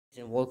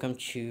And welcome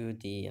to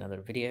the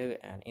another video,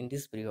 and in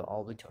this video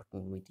I'll be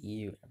talking with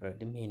you about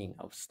the meaning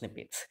of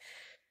snippets.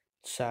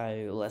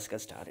 So let's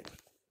get started.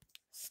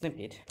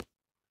 Snippet,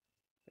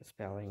 the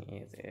spelling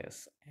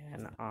is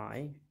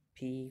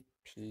Snippet.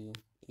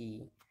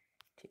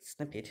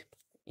 Snippet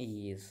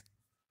is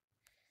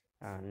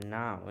a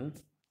noun,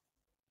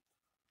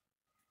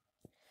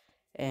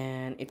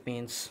 and it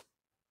means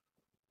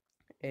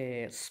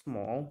a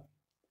small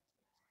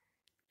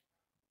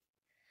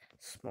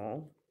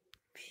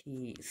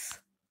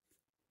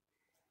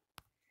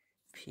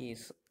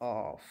piece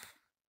of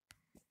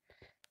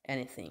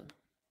anything.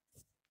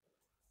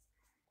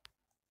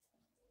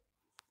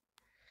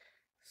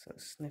 So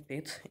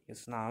snippet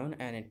is noun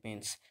and it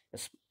means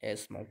a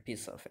small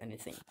piece of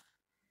anything.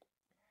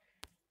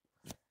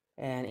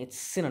 And its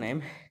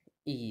synonym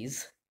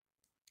is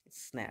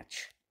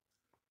snatch.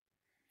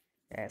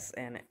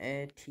 Snatch.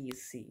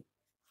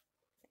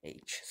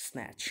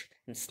 Snatch.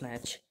 And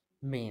snatch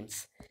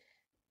means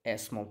a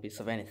small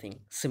piece of anything,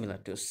 similar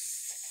to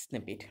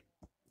snippet.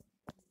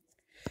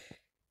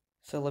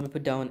 So let me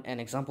put down an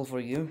example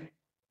for you.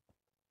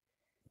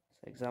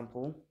 So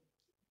example,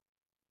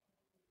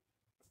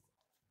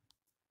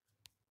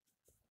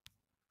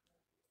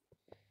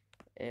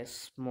 a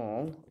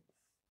small,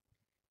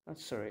 not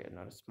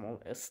a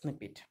small, a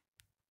snippet.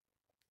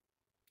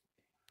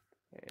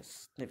 A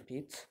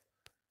snippet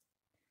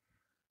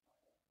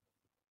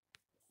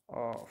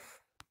of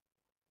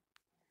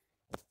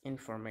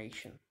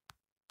information.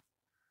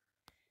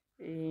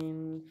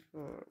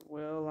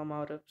 Well, I'm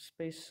out of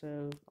space,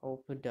 so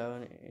I'll put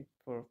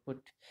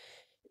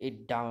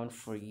it down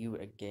for you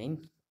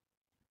again.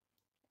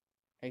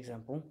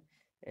 Example,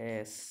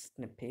 a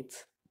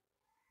snippet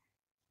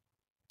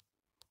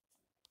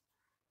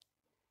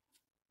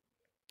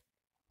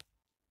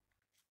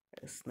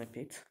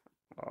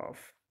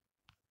of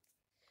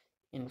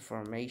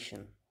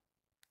information.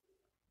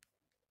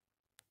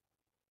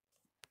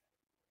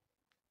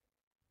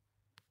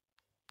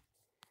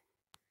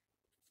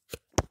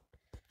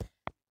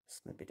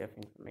 Snippet of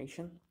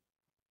information.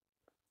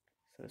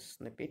 So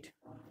snippet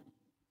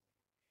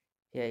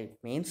here it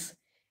means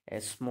a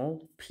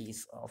small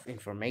piece of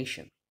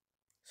information.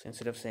 So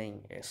instead of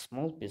saying a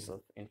small piece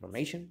of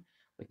information,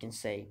 we can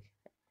say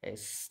a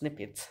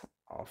snippet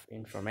of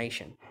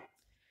information.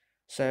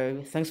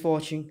 So thanks for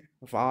watching.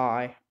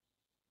 Bye.